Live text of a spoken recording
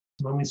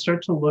When we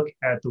start to look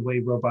at the way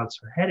robots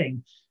are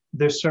heading,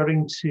 they're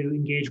starting to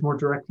engage more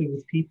directly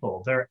with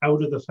people. They're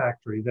out of the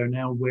factory. They're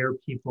now where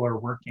people are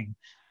working.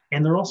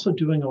 And they're also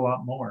doing a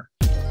lot more.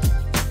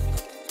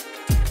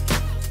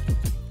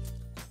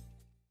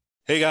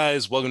 Hey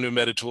guys, welcome to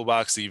Embedded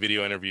Toolbox, the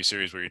video interview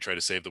series where you try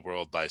to save the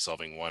world by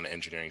solving one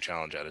engineering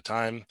challenge at a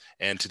time.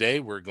 And today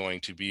we're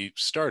going to be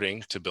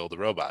starting to build a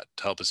robot.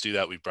 To help us do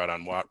that, we've brought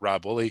on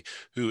Rob Woolley,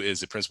 who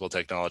is a principal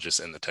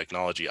technologist in the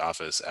technology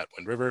office at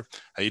Wind River.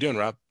 How you doing,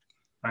 Rob?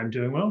 I'm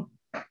doing well.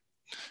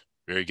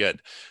 Very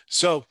good.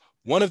 So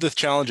one of the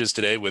challenges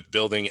today with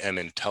building an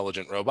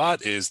intelligent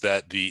robot is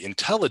that the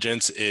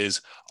intelligence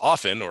is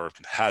often, or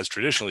has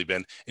traditionally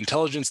been,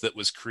 intelligence that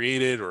was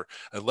created or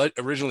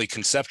originally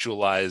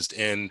conceptualized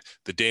in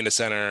the data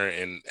center,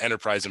 in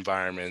enterprise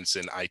environments,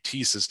 in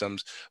IT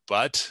systems.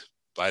 But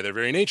by their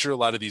very nature, a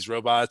lot of these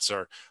robots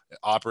are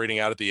operating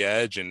out at the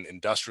edge in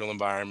industrial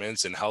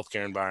environments and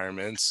healthcare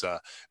environments,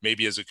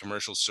 maybe as a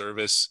commercial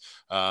service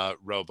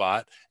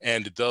robot.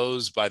 And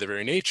those, by their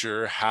very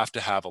nature, have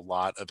to have a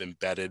lot of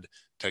embedded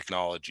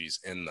technologies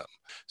in them.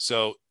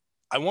 So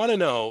I want to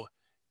know,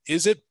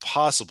 is it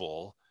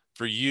possible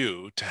for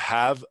you to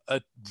have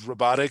a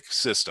robotic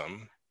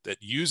system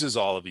that uses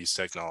all of these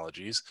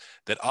technologies,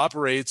 that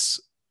operates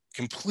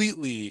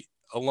completely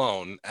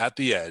alone at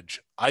the edge,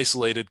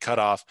 isolated, cut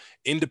off,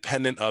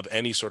 independent of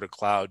any sort of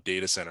cloud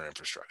data center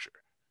infrastructure?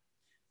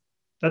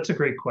 That's a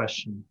great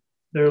question.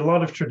 There are a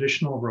lot of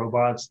traditional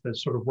robots that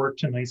sort of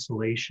worked in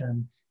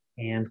isolation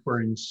and were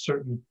in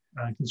certain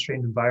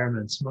constrained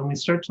environments. And when we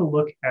start to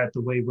look at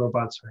the way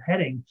robots are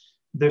heading,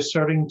 they're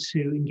starting to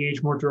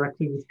engage more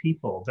directly with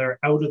people. They're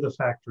out of the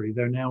factory.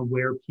 They're now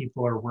where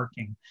people are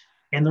working.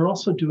 And they're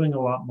also doing a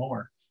lot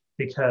more,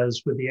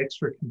 because with the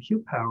extra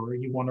compute power,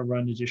 you want to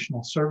run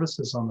additional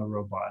services on the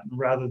robot. And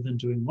rather than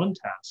doing one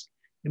task,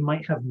 it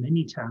might have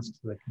many tasks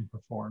that it can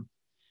perform.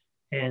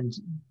 And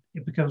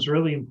it becomes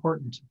really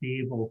important to be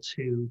able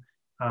to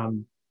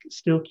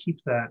still keep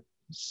that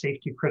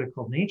safety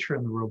critical nature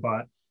in the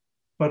robot,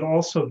 but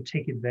also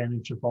take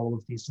advantage of all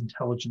of these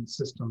intelligent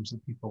systems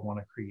that people want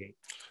to create.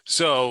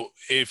 So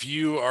if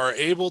you are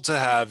able to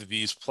have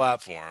these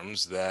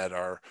platforms that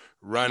are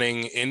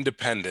running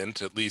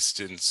independent, at least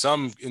in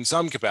some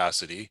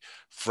capacity,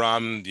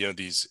 from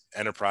these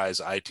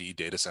enterprise IT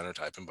data center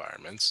type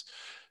environments,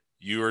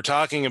 you are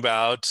talking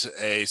about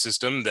a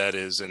system that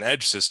is an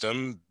edge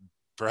system,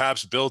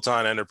 perhaps built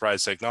on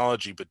enterprise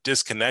technology, but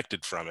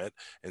disconnected from it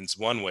in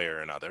one way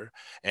or another.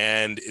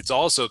 And it's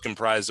also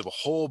comprised of a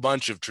whole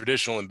bunch of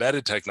traditional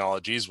embedded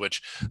technologies,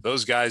 which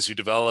those guys who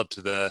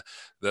developed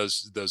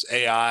those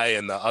AI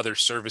and the other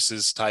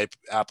services type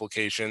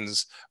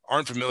applications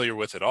aren't familiar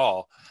with at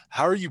all.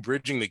 How are you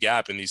bridging the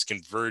gap in these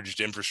converged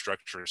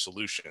infrastructure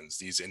solutions,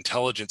 these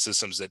intelligent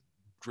systems that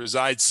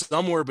reside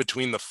somewhere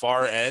between the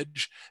far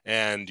edge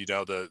and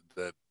the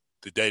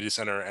data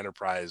center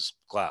enterprise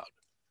cloud?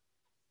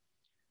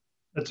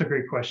 That's a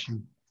great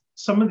question.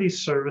 Some of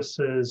these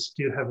services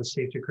do have a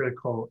safety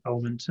critical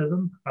element to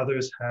them.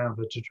 Others have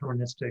a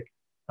deterministic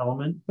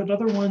element, but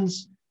other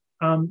ones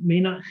may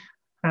not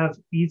have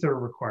either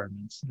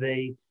requirements.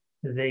 They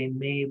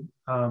may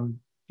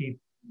be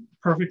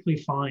perfectly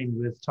fine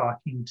with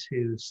talking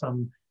to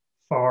some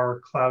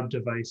far cloud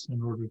device in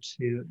order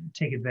to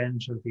take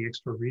advantage of the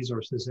extra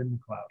resources in the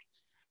cloud.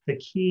 The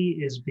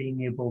key is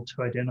being able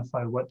to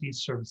identify what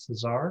these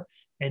services are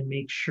and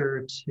make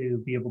sure to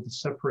be able to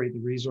separate the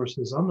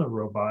resources on the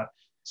robot,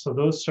 so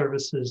those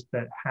services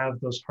that have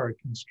those hard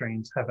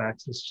constraints have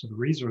access to the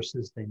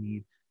resources they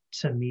need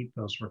to meet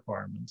those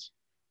requirements.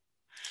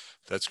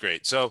 That's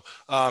great. So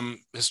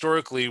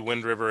historically,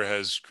 Wind River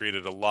has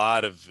created a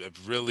lot of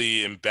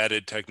really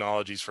embedded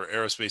technologies for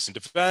aerospace and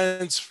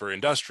defense, for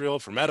industrial,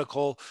 for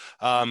medical,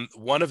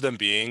 one of them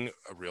being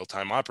a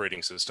real-time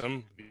operating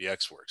system,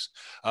 VxWorks.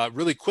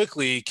 Really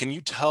quickly, can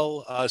you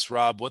tell us,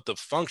 Rob, what the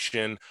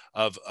function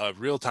of a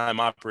real-time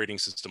operating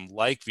system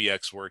like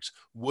VxWorks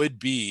would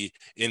be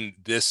in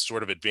this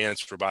sort of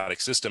advanced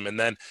robotic system, and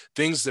then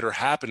things that are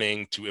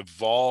happening to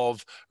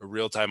evolve a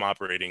real-time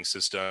operating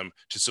system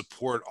to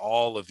support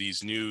all of these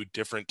new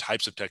different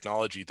types of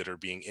technology that are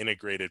being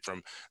integrated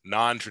from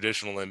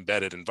non-traditional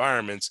embedded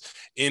environments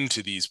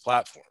into these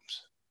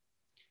platforms?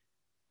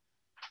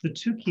 The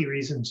two key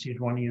reasons you'd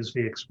want to use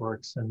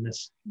VxWorks in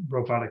this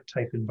robotic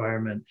type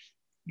environment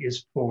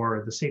is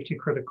for the safety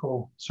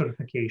critical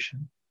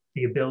certification,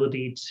 the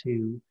ability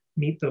to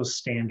meet those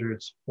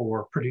standards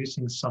for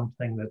producing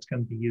something that's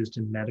going to be used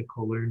in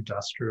medical or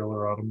industrial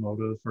or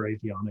automotive or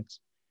avionics,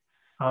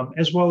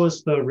 as well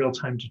as the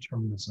real-time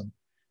determinism.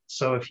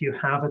 So if you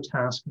have a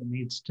task that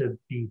needs to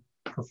be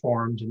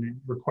performed and it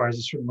requires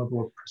a certain level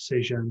of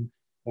precision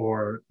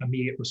or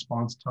immediate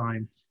response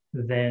time,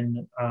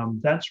 then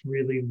that's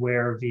really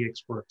where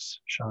VxWorks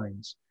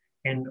shines.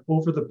 And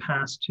over the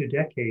past 2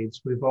 decades,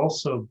 we've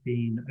also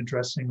been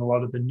addressing a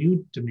lot of the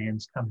new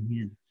demands coming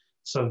in.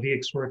 So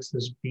VxWorks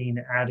has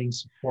been adding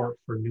support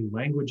for new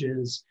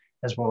languages,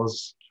 as well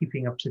as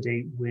keeping up to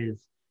date with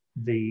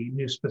the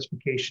new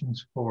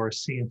specifications for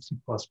C and C++.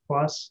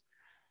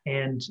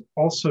 and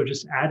also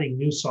just adding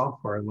new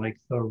software like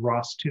the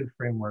ROS2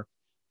 framework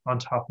on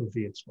top of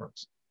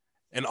VxWorks.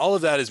 And all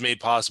of that is made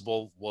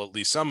possible, well, at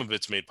least some of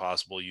it's made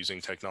possible using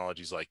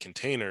technologies like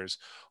containers.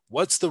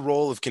 What's the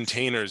role of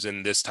containers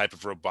in this type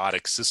of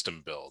robotic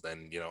system build?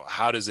 And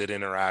how does it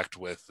interact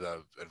with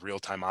a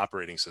real-time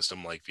operating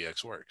system like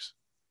VxWorks?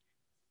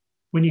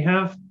 When you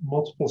have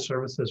multiple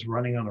services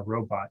running on a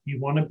robot, you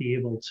want to be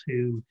able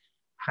to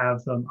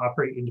have them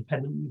operate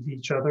independently of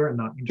each other and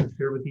not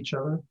interfere with each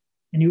other.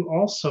 And you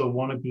also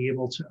want to be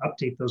able to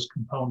update those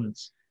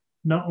components,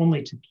 not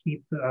only to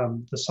keep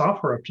the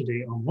software up to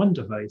date on one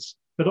device,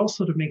 but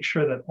also to make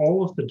sure that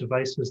all of the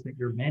devices that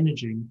you're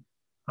managing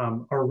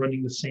are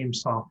running the same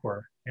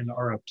software and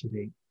are up to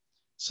date.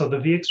 So the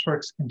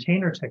VxWorks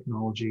container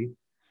technology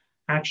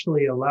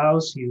actually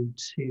allows you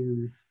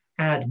to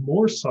add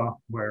more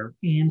software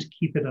and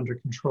keep it under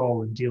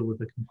control and deal with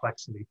the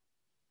complexity.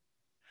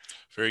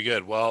 Very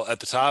good. Well, at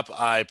the top,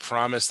 I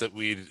promised that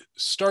we'd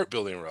start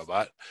building a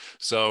robot.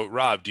 So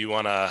Rob, do you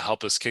want to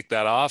help us kick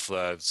that off,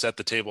 set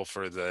the table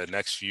for the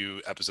next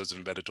few episodes of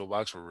Embedded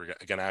Toolbox where we're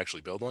going to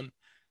actually build one?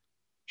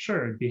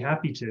 Sure, I'd be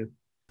happy to.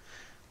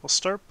 We'll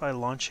start by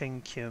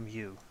launching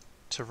QEMU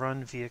to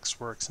run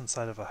VxWorks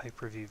inside of a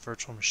Hyper-V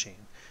virtual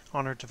machine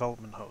on our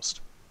development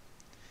host.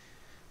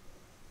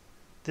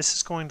 This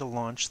is going to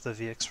launch the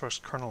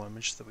VxWorks kernel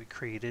image that we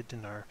created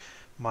in our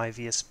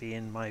MyVSB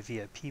and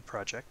MyVIP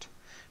project,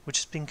 which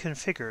has been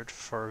configured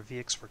for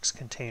VxWorks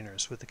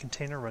containers with the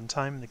container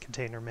runtime and the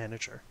container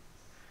manager.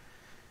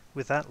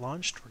 With that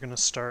launched, we're going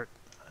to start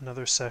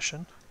another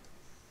session.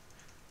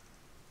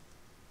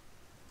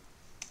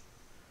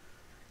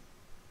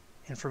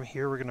 And from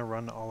here, we're going to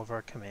run all of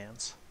our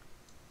commands.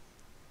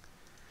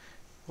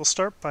 We'll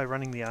start by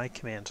running the I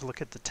command to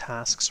look at the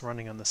tasks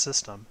running on the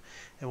system,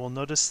 and we'll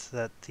notice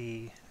that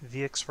the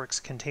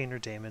VxWorks container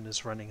daemon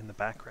is running in the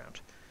background.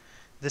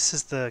 This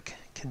is the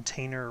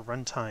container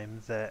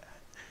runtime that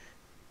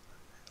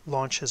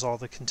launches all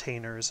the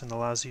containers and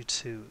allows you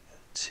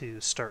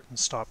to start and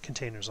stop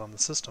containers on the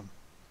system.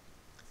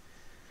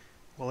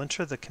 We'll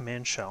enter the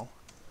command shell,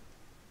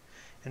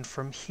 and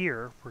from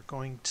here we're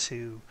going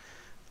to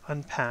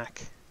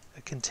unpack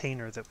a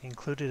container that we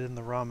included in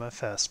the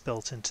ROM-FS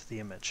built into the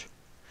image.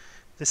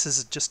 This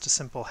is just a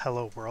simple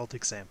hello world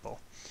example,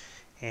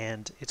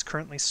 and it's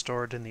currently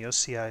stored in the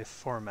OCI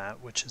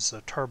format, which is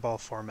a tarball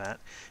format,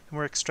 and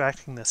we're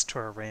extracting this to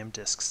our RAM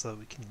disk so that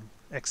we can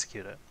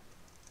execute it.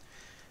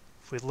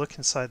 If we look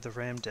inside the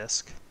RAM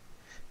disk,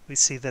 we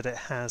see that it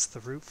has the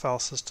root file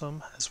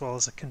system as well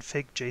as a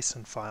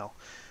config.json file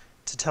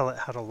to tell it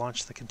how to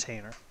launch the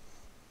container.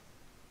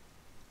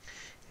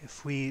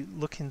 If we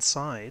look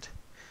inside,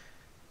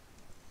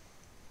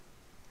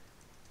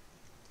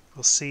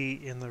 we'll see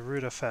in the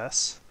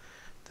root.fs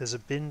there's a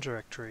bin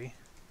directory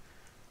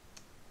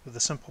with a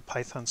simple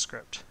Python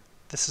script.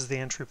 This is the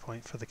entry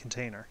point for the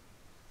container.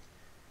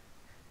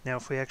 Now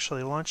if we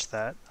actually launch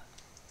that,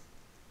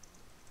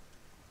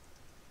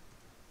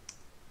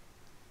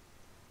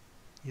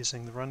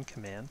 using the run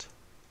command,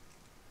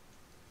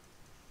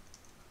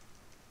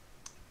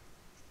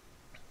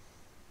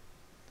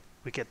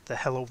 we get the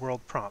hello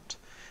world prompt.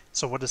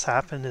 So what has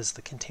happened is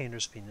the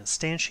container's been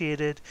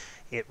instantiated,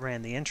 it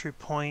ran the entry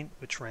point,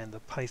 which ran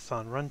the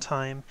Python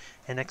runtime,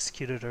 and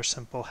executed our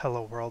simple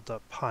hello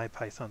world.py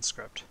Python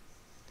script.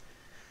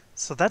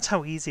 So that's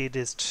how easy it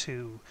is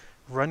to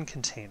run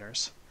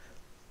containers.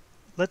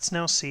 Let's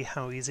now see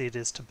how easy it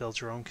is to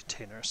build your own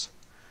containers.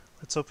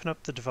 Let's open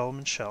up the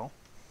development shell,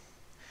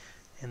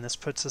 and this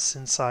puts us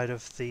inside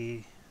of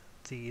the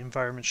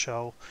environment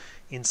shell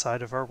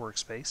inside of our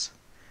workspace.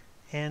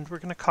 And we're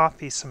going to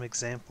copy some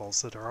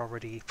examples that are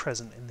already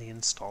present in the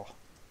install.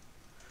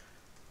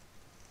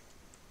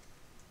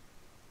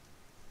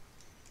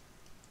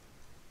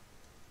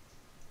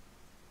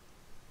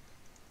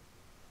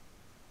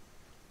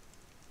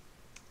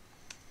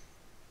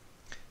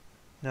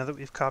 Now that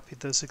we've copied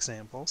those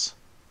examples,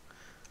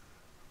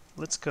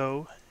 let's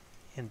go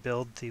and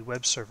build the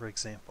web server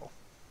example.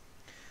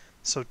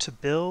 So to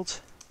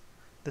build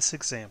this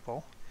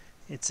example,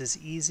 it's as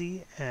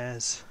easy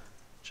as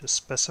just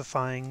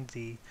specifying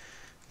the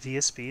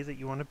VSB that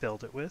you want to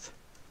build it with,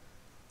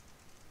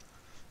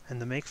 and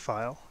the make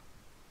file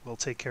will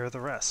take care of the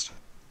rest.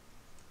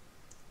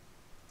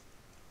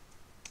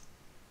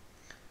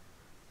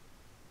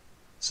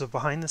 So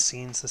behind the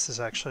scenes, this is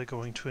actually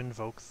going to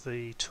invoke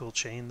the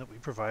toolchain that we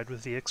provide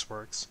with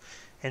VxWorks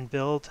and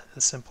build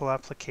a simple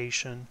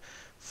application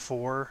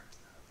for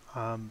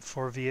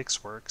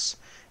VxWorks,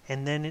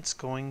 and then it's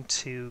going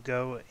to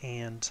go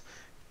and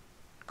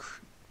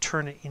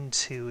turn it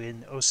into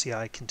an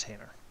OCI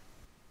container.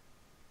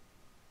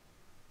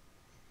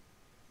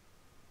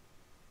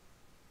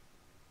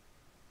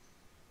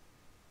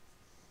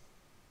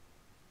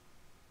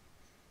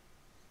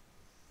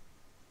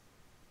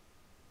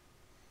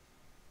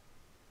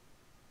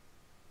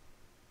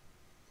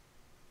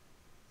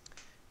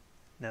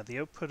 Now the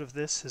output of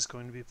this is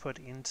going to be put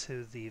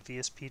into the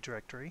VSP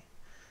directory.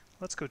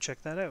 Let's go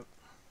check that out.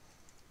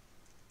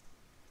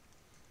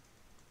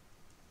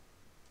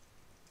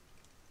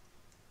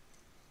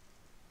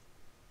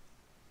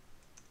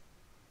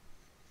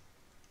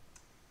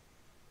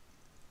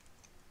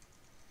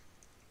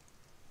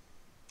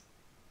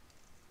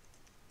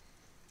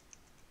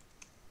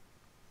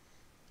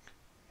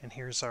 And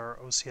here's our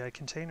OCI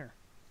container.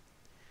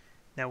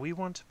 Now we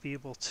want to be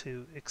able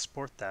to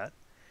export that,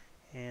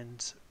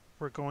 and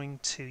we're going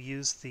to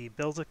use the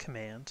builda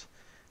command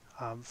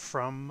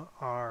from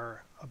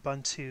our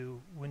Ubuntu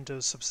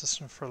Windows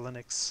Subsystem for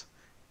Linux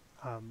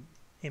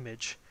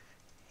image,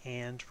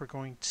 and we're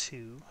going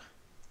to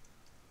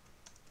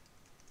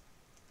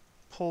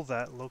pull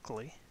that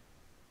locally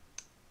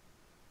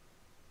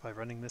by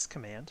running this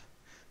command.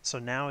 So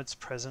now it's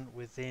present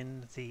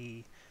within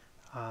the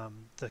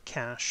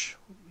cache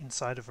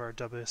inside of our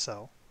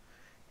WSL.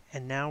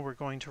 And now we're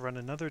going to run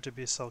another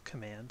WSL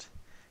command,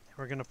 and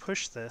we're going to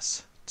push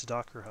this to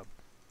Docker Hub.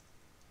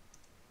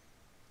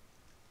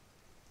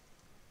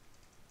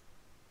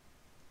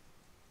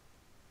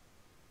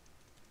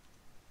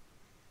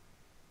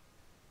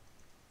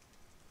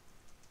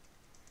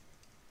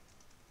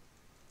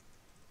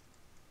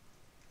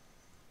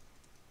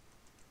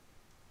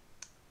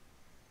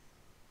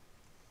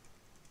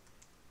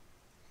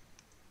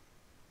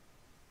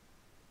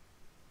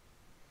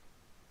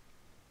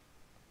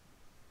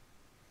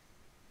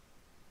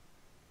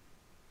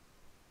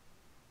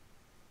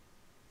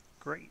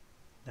 Great.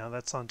 Now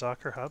that's on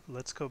Docker Hub.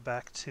 Let's go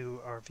back to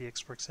our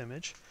VxWorks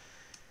image,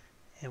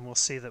 and we'll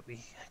see that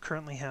we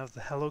currently have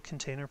the hello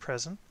container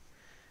present.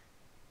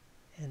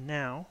 And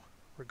now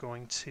we're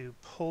going to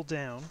pull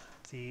down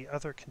the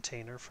other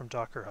container from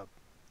Docker Hub.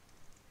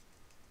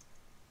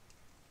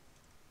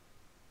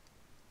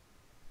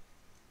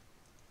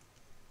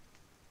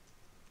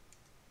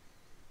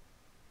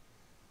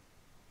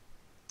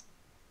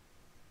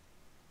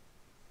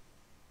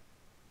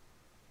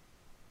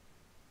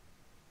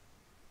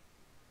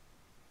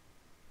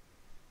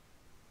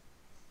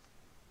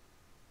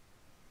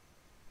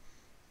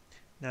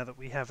 Now that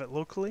we have it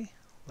locally,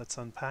 let's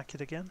unpack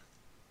it again.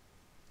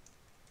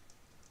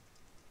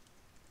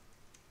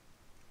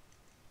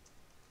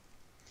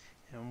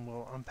 And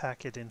we'll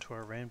unpack it into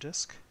our RAM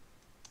disk.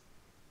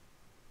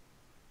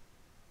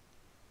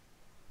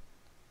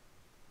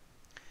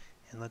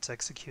 And let's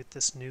execute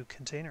this new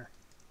container.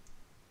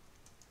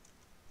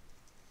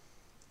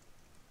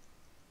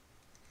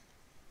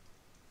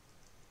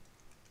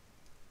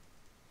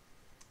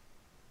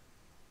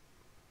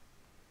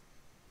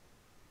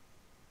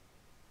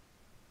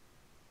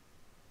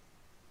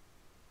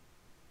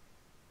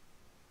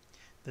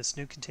 This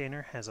new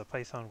container has a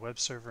Python web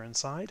server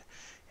inside,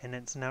 and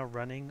it's now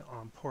running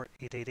on port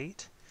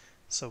 888.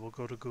 So we'll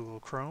go to Google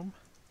Chrome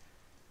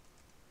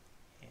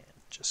and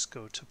just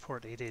go to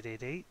port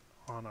 8888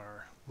 on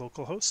our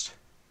local host.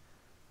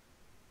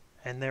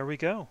 And there we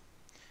go.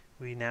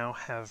 We now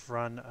have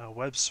run a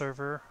web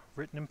server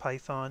written in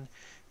Python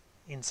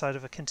inside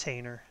of a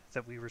container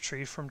that we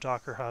retrieved from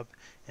Docker Hub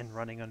and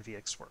running on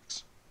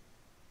VxWorks.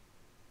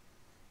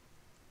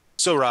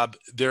 So Rob,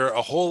 there are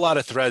a whole lot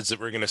of threads that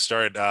we're going to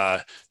start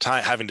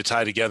having to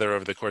tie together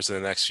over the course of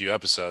the next few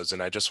episodes.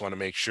 And I just want to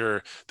make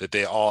sure that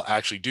they all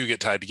actually do get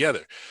tied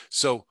together.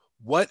 So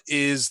what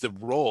is the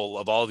role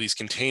of all of these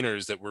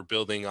containers that we're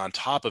building on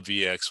top of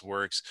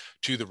VxWorks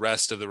to the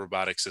rest of the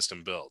robotic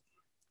system build?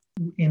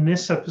 In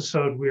this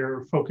episode,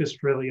 we're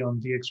focused really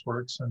on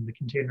VxWorks and the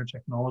container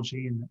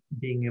technology and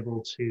being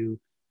able to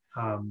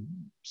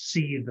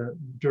see the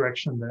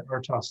direction that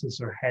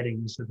RTOSs are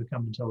heading as they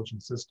become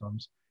intelligent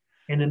systems.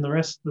 And in the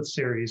rest of the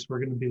series, we're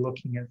going to be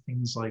looking at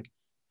things like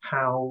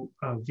how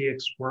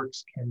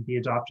VxWorks can be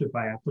adopted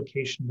by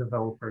application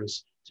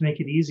developers to make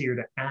it easier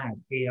to add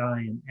AI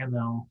and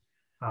ML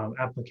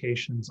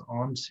applications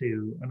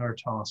onto an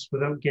RTOS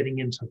without getting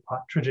into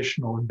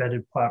traditional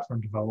embedded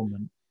platform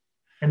development.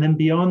 And then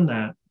beyond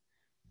that,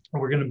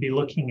 we're going to be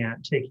looking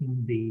at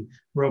taking the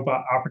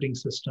robot operating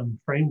system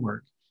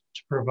framework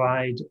to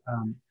provide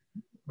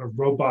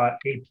robot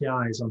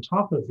APIs on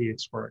top of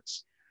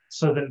VxWorks,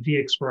 so that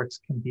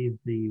VxWorks can be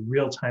the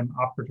real-time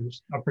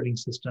operating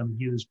system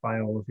used by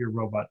all of your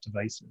robot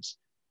devices.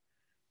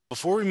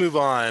 Before we move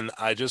on,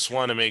 I just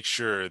want to make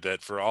sure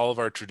that for all of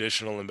our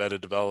traditional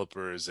embedded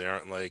developers, they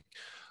aren't like,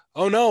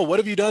 oh no, what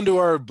have you done to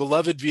our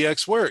beloved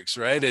VxWorks,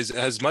 right?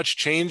 Has much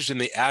changed in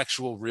the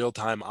actual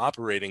real-time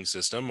operating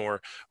system,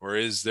 or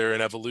is there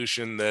an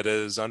evolution that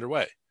is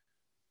underway?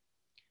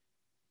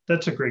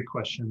 That's a great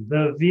question.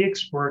 The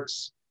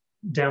VxWorks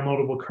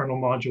downloadable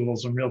kernel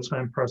modules and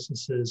real-time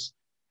processes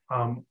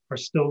are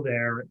still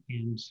there,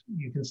 and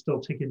you can still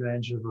take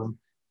advantage of them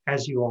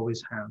as you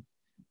always have.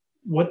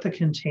 What the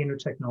container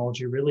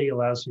technology really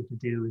allows you to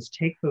do is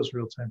take those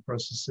real-time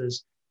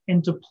processes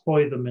and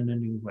deploy them in a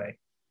new way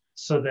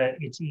so that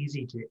it's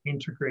easy to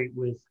integrate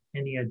with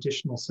any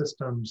additional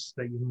systems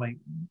that you might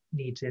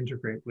need to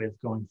integrate with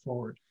going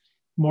forward.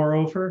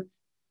 Moreover,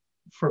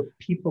 for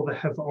people that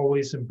have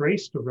always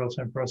embraced the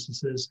real-time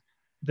processes,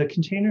 the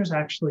containers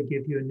actually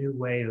give you a new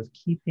way of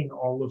keeping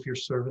all of your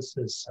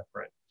services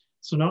separate.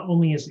 So not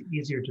only is it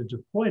easier to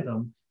deploy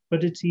them,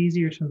 but it's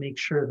easier to make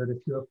sure that if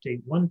you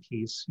update one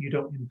piece, you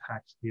don't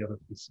impact the other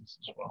pieces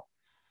as well.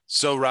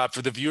 So Rob,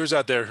 for the viewers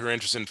out there who are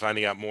interested in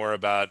finding out more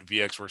about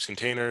VxWorks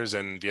containers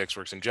and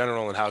VxWorks in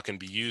general and how it can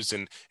be used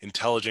in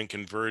intelligent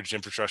converged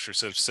infrastructure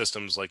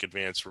systems like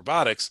advanced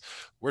robotics,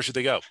 where should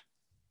they go?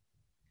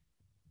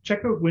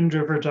 check out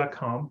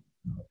windriver.com.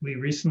 We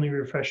recently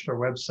refreshed our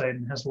website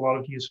and has a lot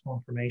of useful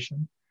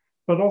information,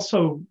 but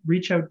also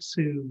reach out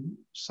to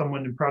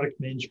someone in product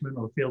management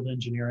or field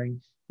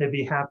engineering. They'd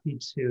be happy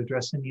to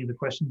address any of the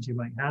questions you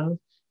might have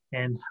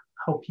and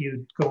help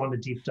you go on a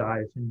deep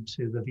dive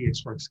into the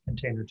VxWorks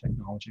container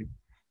technology.